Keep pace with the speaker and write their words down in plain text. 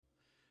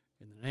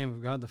In the name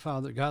of God the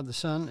Father, God the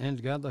Son,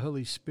 and God the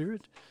Holy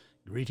Spirit,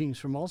 greetings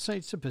from All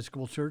Saints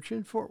Episcopal Church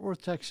in Fort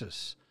Worth,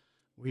 Texas.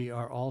 We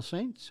are All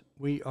Saints.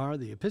 We are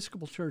the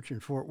Episcopal Church in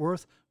Fort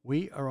Worth.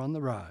 We are on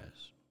the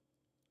rise.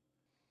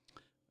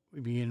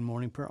 We begin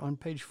morning prayer on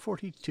page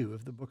 42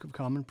 of the Book of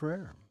Common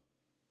Prayer.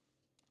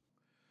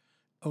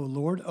 O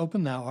Lord,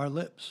 open thou our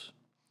lips,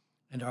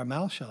 and our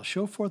mouth shall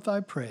show forth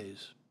thy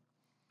praise.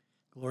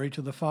 Glory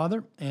to the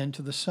Father, and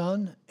to the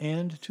Son,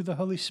 and to the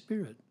Holy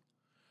Spirit,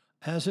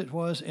 as it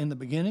was in the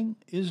beginning,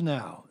 is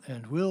now,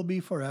 and will be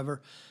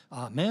forever.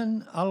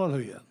 Amen.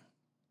 Alleluia.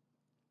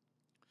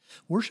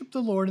 Worship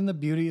the Lord in the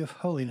beauty of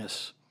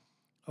holiness.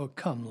 O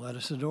come, let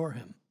us adore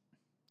him.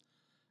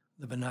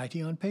 The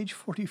Venite on page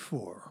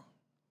 44.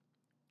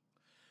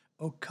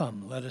 O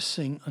come, let us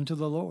sing unto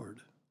the Lord.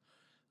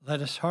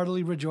 Let us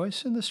heartily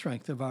rejoice in the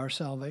strength of our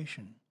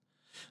salvation.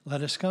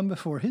 Let us come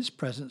before his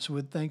presence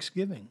with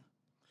thanksgiving,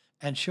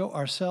 and show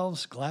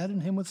ourselves glad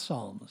in him with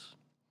psalms.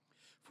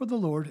 For the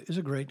Lord is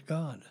a great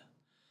God,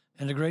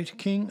 and a great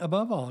King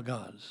above all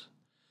gods.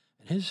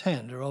 In his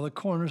hand are all the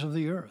corners of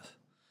the earth,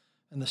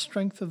 and the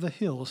strength of the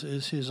hills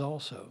is his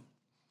also.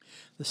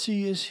 The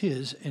sea is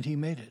his, and he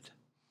made it,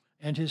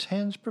 and his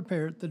hands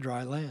prepared the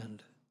dry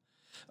land.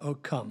 O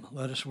come,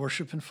 let us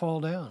worship and fall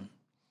down,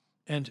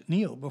 and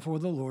kneel before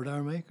the Lord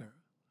our Maker.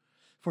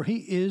 For he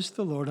is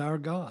the Lord our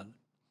God,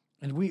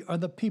 and we are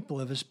the people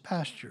of his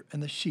pasture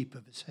and the sheep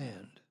of his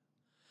hand.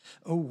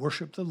 O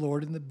worship the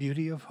Lord in the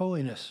beauty of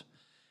holiness.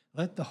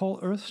 Let the whole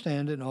earth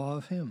stand in awe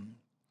of him.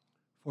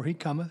 For he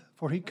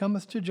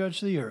cometh to judge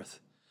the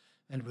earth,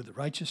 and with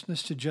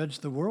righteousness to judge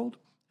the world,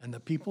 and the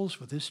peoples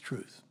with his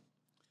truth.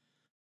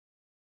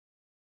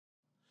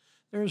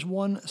 There is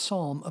one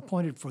psalm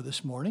appointed for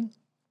this morning,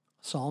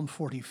 Psalm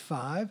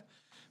 45,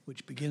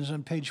 which begins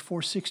on page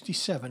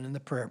 467 in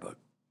the prayer book.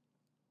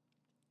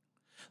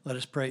 Let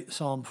us pray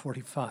Psalm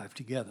 45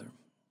 together.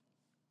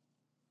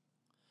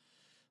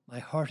 My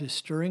heart is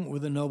stirring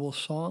with a noble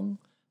song.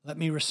 Let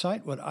me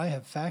recite what I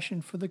have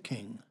fashioned for the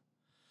King.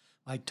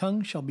 My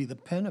tongue shall be the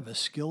pen of a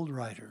skilled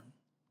writer.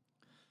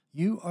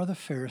 You are the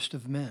fairest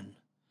of men.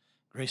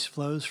 Grace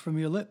flows from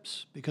your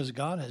lips, because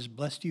God has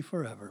blessed you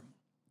forever.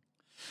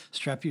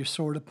 Strap your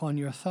sword upon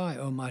your thigh,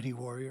 O mighty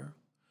warrior,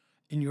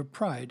 in your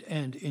pride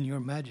and in your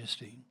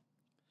majesty.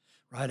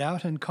 Ride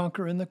out and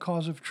conquer in the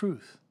cause of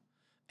truth,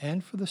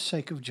 and for the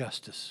sake of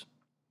justice.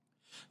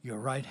 Your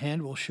right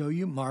hand will show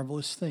you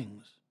marvelous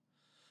things.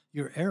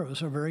 Your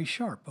arrows are very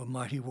sharp, O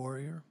mighty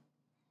warrior.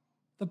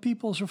 The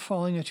peoples are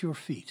falling at your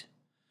feet,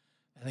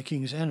 and the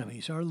king's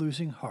enemies are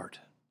losing heart.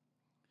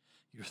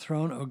 Your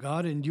throne, O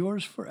God,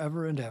 endures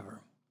forever and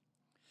ever.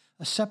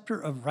 A scepter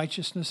of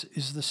righteousness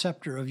is the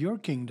scepter of your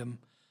kingdom.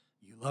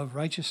 You love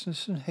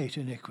righteousness and hate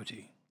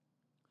iniquity.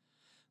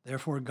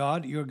 Therefore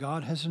God, your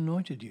God, has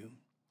anointed you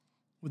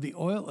with the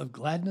oil of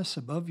gladness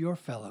above your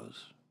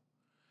fellows.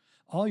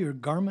 All your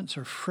garments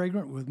are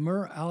fragrant with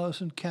myrrh,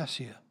 aloes, and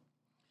cassia,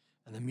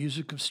 and the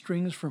music of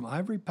strings from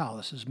ivory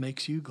palaces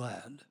makes you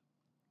glad.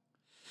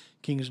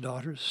 King's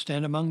daughters,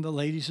 stand among the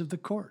ladies of the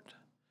court.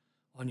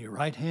 On your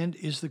right hand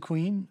is the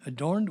queen,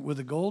 adorned with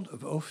the gold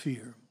of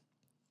Ophir.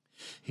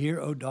 Hear,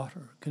 O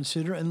daughter,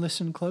 consider and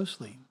listen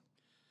closely.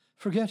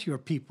 Forget your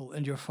people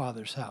and your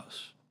father's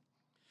house.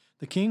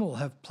 The king will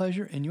have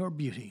pleasure in your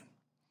beauty.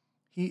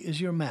 He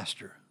is your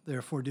master,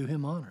 therefore do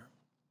him honor.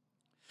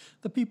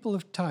 The people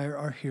of Tyre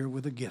are here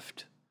with a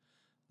gift.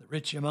 The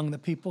rich among the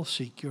people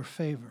seek your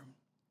favor.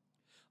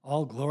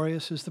 All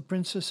glorious is the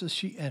princess as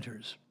she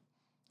enters.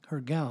 Her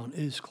gown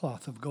is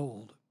cloth of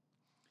gold.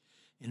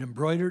 In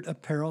embroidered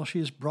apparel she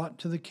is brought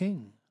to the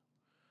king.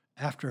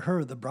 After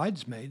her the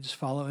bridesmaids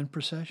follow in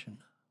procession.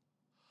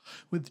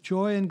 With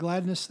joy and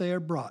gladness they are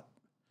brought,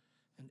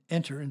 and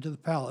enter into the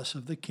palace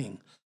of the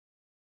king.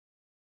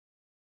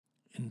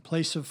 In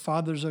place of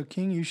fathers, O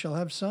king, you shall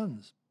have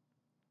sons.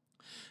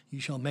 You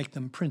shall make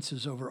them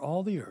princes over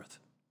all the earth.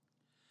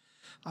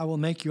 I will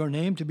make your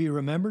name to be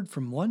remembered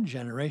from one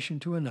generation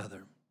to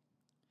another.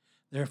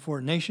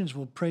 Therefore nations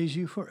will praise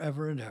you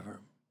forever and ever.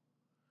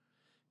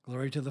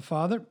 Glory to the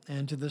Father,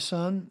 and to the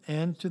Son,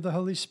 and to the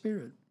Holy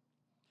Spirit,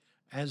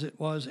 as it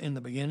was in the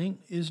beginning,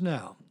 is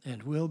now,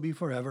 and will be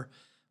forever.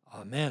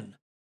 Amen.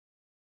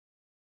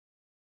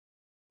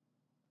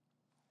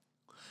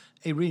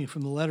 A reading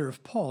from the letter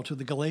of Paul to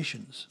the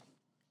Galatians.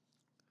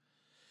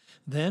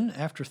 Then,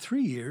 after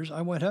 3 years,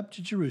 I went up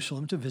to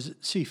Jerusalem to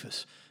visit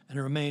Cephas,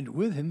 and remained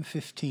with him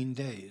 15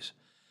 days.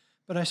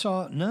 But I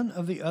saw none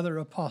of the other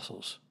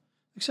apostles,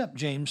 except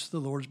James, the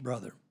Lord's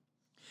brother.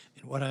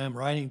 In what I am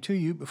writing to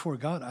you before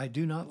God, I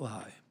do not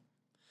lie.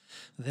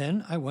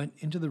 Then I went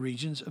into the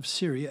regions of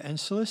Syria and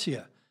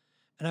Cilicia,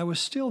 and I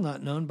was still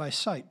not known by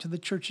sight to the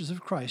churches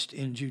of Christ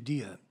in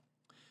Judea.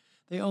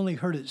 They only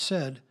heard it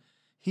said,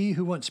 He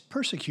who once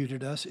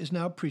persecuted us is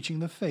now preaching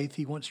the faith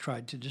he once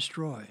tried to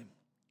destroy.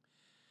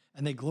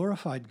 And they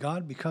glorified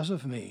God because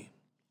of me.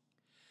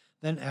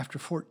 Then after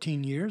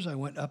 14 years I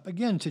went up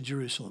again to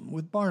Jerusalem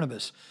with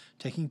Barnabas,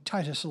 taking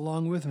Titus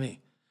along with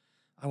me.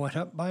 I went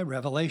up by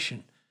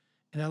revelation,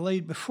 And I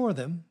laid before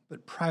them,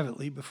 but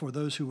privately before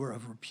those who were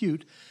of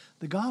repute,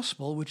 the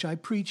gospel which I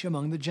preach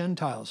among the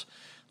Gentiles,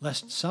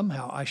 lest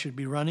somehow I should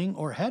be running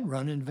or had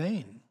run in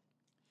vain.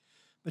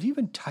 But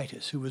even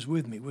Titus, who was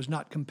with me, was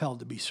not compelled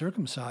to be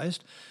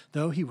circumcised,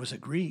 though he was a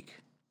Greek.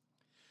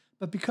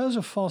 But because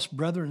of false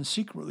brethren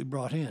secretly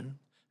brought in,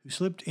 who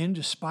slipped in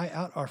to spy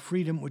out our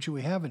freedom which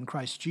we have in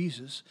Christ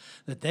Jesus,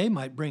 that they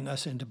might bring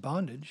us into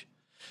bondage,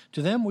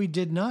 to them we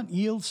did not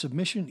yield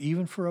submission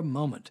even for a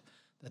moment,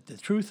 that the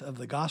truth of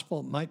the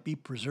gospel might be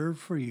preserved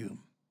for you.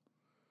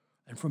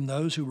 And from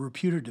those who were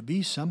reputed to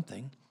be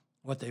something,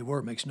 what they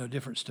were makes no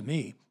difference to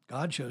me.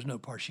 God shows no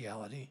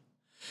partiality.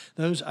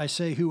 Those, I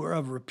say, who were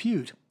of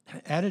repute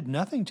added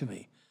nothing to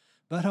me,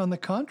 but on the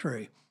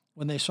contrary,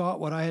 when they saw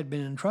what I had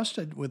been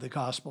entrusted with the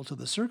gospel to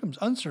the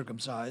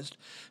uncircumcised,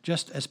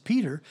 just as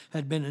Peter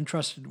had been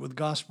entrusted with the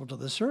gospel to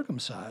the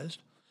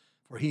circumcised,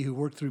 for he who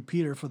worked through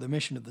Peter for the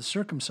mission of the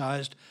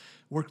circumcised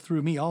worked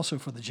through me also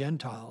for the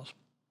Gentiles.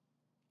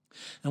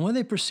 And when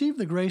they perceived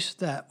the grace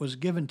that was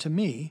given to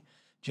me,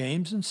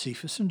 James and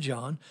Cephas and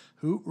John,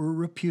 who were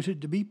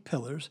reputed to be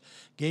pillars,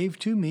 gave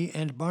to me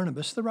and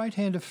Barnabas the right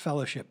hand of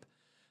fellowship,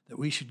 that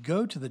we should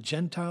go to the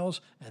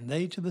Gentiles and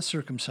they to the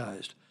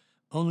circumcised.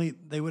 Only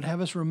they would have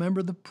us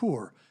remember the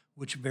poor,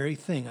 which very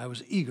thing I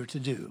was eager to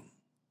do.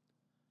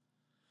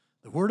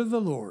 The word of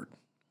the Lord.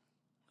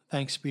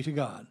 Thanks be to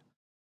God.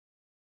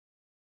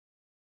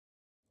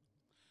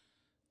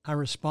 Our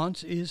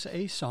response is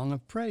a song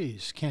of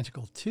praise,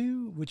 Canticle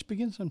 2, which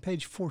begins on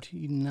page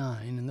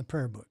 49 in the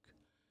prayer book.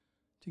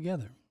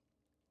 Together.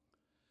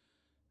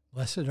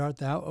 Blessed art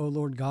thou, O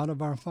Lord God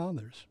of our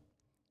fathers,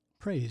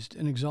 praised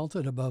and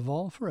exalted above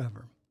all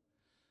forever.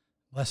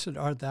 Blessed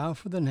art thou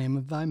for the name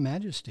of thy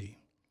majesty,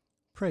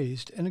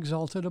 praised and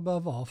exalted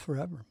above all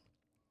forever.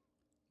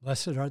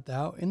 Blessed art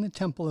thou in the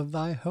temple of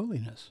thy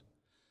holiness,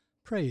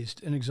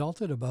 praised and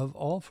exalted above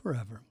all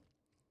forever.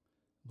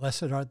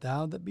 Blessed art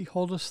thou that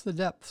beholdest the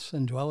depths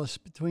and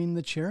dwellest between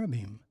the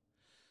cherubim,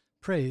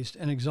 praised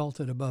and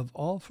exalted above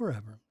all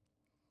forever.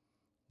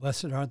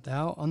 Blessed art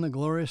thou on the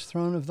glorious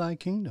throne of thy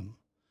kingdom,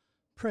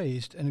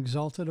 praised and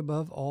exalted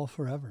above all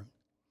forever.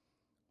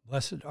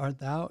 Blessed art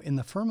thou in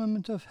the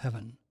firmament of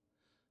heaven,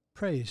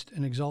 praised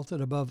and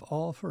exalted above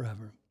all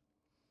forever.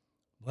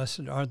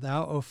 Blessed art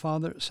thou, O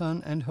Father,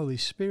 Son, and Holy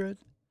Spirit,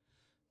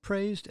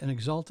 praised and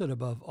exalted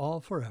above all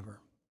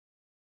forever.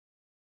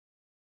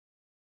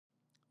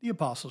 The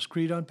Apostles'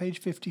 Creed on page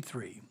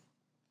 53.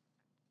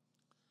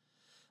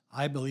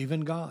 I believe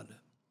in God,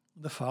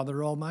 the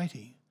Father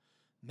Almighty,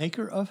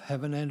 maker of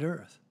heaven and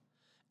earth,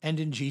 and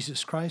in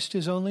Jesus Christ,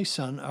 his only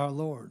Son, our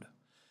Lord,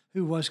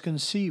 who was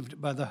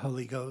conceived by the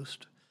Holy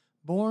Ghost,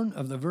 born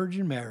of the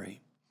Virgin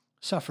Mary,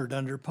 suffered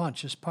under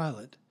Pontius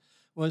Pilate,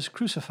 was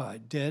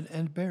crucified, dead,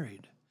 and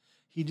buried.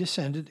 He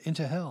descended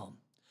into hell.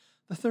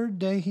 The third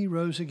day he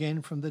rose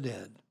again from the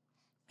dead.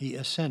 He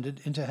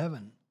ascended into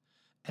heaven,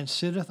 and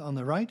sitteth on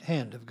the right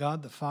hand of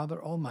God the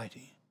Father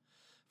Almighty.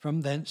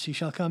 From thence he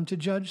shall come to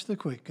judge the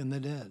quick and the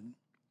dead.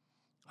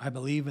 I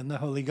believe in the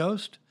Holy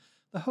Ghost,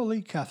 the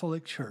Holy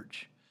Catholic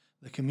Church,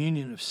 the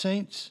communion of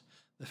saints,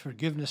 the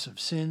forgiveness of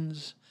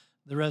sins,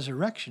 the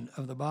resurrection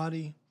of the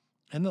body,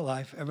 and the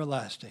life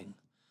everlasting.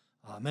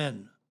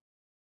 Amen.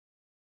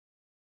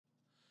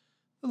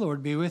 The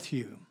Lord be with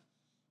you.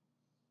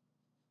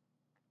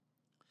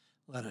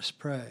 Let us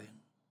pray.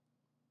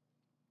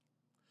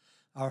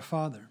 Our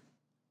Father,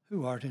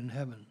 who art in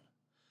heaven,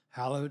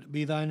 hallowed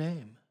be thy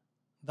name.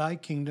 Thy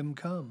kingdom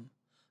come,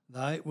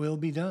 thy will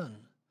be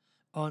done,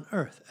 on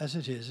earth as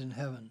it is in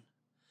heaven.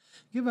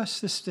 Give us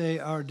this day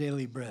our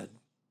daily bread,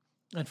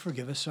 and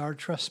forgive us our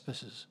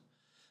trespasses,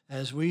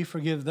 as we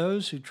forgive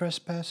those who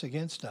trespass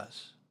against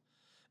us.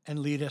 And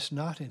lead us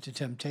not into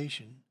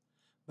temptation,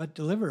 but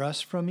deliver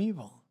us from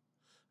evil.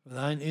 For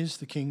thine is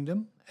the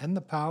kingdom, and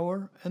the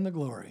power, and the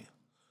glory,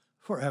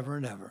 forever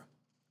and ever.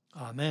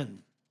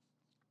 Amen.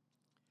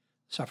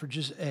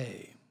 Suffrages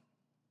A.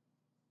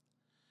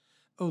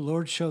 O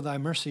Lord, show thy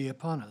mercy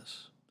upon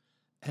us,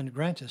 and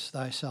grant us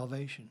thy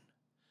salvation.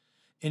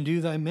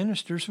 Endue thy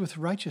ministers with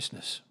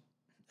righteousness,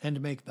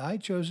 and make thy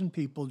chosen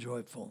people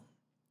joyful.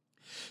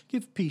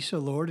 Give peace, O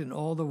Lord, in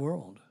all the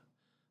world,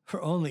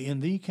 for only in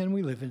thee can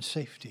we live in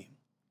safety.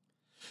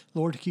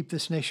 Lord, keep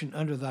this nation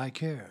under thy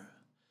care,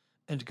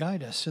 and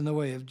guide us in the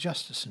way of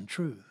justice and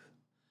truth.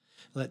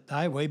 Let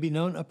thy way be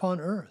known upon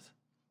earth,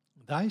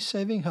 thy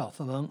saving health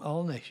among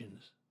all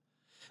nations.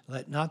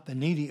 Let not the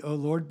needy, O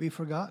Lord, be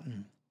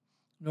forgotten,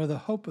 nor the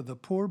hope of the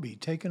poor be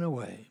taken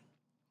away.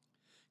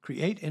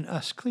 Create in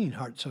us clean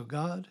hearts, O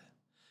God,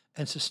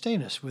 and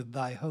sustain us with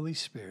thy Holy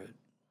Spirit.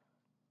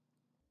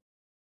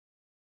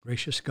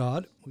 Gracious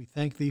God, we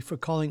thank thee for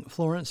calling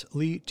Florence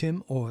Lee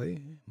Tim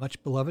Oy,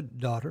 much beloved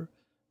daughter,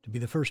 to be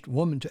the first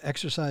woman to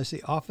exercise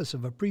the office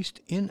of a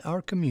priest in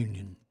our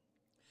communion.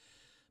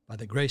 By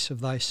the grace of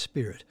thy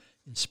Spirit,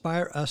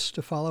 inspire us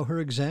to follow her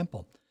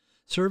example,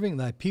 serving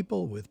thy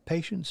people with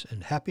patience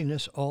and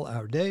happiness all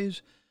our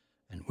days,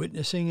 and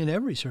witnessing in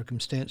every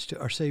circumstance to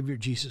our Savior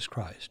Jesus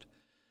Christ,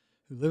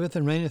 who liveth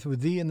and reigneth with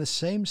thee in the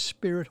same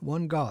Spirit,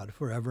 one God,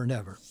 forever and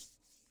ever.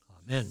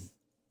 Amen.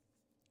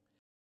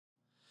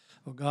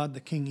 O God, the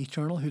King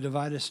eternal, who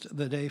dividest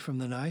the day from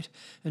the night,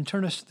 and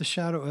turnest the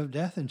shadow of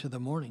death into the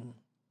morning,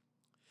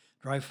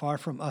 drive far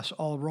from us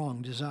all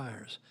wrong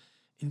desires.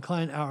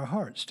 Incline our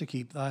hearts to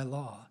keep thy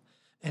law,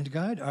 and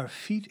guide our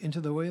feet into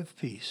the way of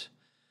peace,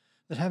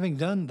 that having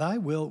done thy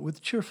will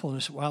with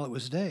cheerfulness while it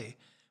was day,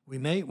 we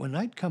may, when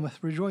night cometh,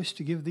 rejoice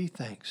to give thee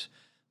thanks,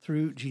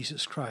 through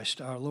Jesus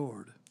Christ our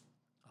Lord.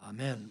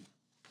 Amen.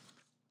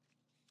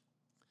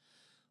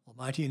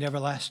 Almighty and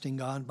everlasting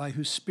God, by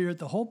whose Spirit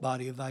the whole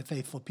body of thy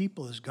faithful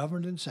people is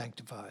governed and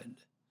sanctified,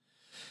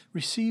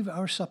 receive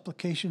our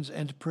supplications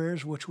and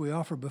prayers which we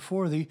offer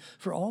before thee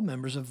for all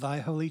members of thy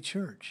holy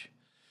church,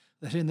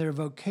 that in their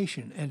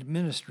vocation and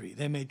ministry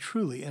they may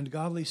truly and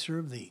godly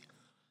serve thee,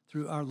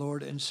 through our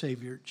Lord and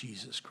Savior,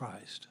 Jesus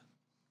Christ.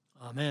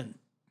 Amen.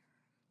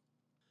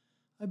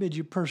 I bid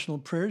you personal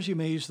prayers. You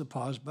may use the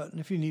pause button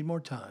if you need more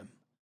time.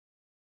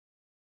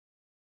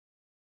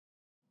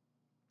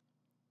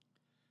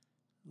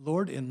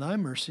 Lord, in thy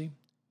mercy,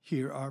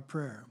 hear our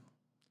prayer.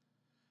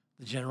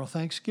 The General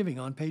Thanksgiving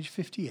on page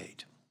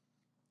 58.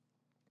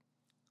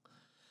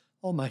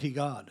 Almighty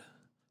God,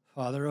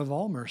 Father of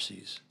all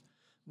mercies,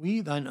 we,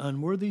 thine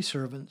unworthy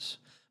servants,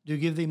 do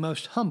give thee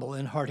most humble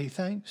and hearty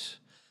thanks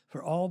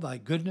for all thy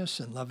goodness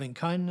and loving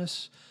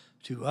kindness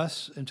to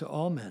us and to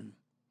all men.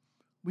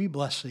 We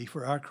bless thee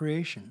for our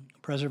creation,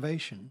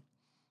 preservation,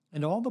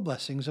 and all the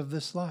blessings of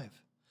this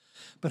life,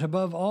 but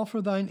above all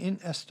for thine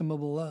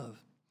inestimable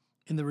love,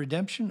 in the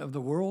redemption of the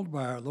world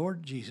by our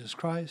Lord Jesus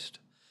Christ,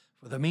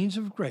 for the means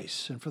of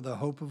grace and for the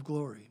hope of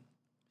glory.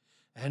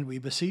 And we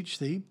beseech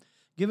thee,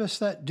 give us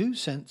that due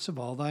sense of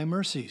all thy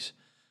mercies,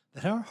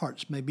 that our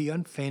hearts may be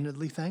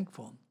unfeignedly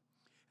thankful,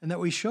 and that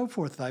we show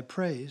forth thy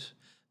praise,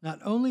 not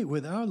only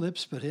with our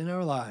lips but in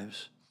our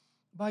lives,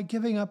 by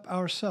giving up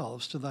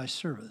ourselves to thy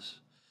service,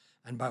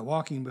 and by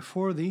walking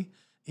before thee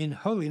in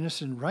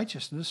holiness and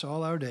righteousness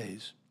all our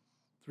days,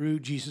 through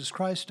Jesus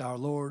Christ our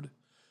Lord,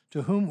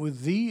 to whom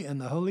with thee and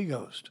the Holy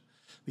Ghost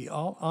be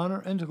all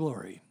honor and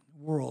glory,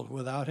 world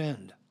without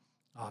end.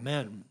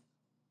 Amen.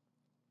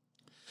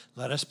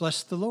 Let us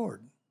bless the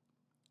Lord.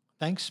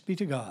 Thanks be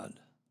to God.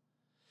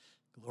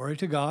 Glory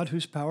to God,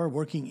 whose power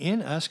working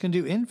in us can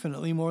do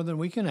infinitely more than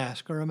we can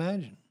ask or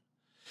imagine.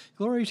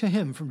 Glory to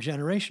him from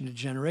generation to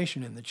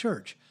generation in the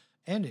church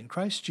and in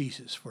Christ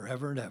Jesus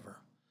forever and ever.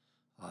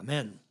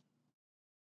 Amen.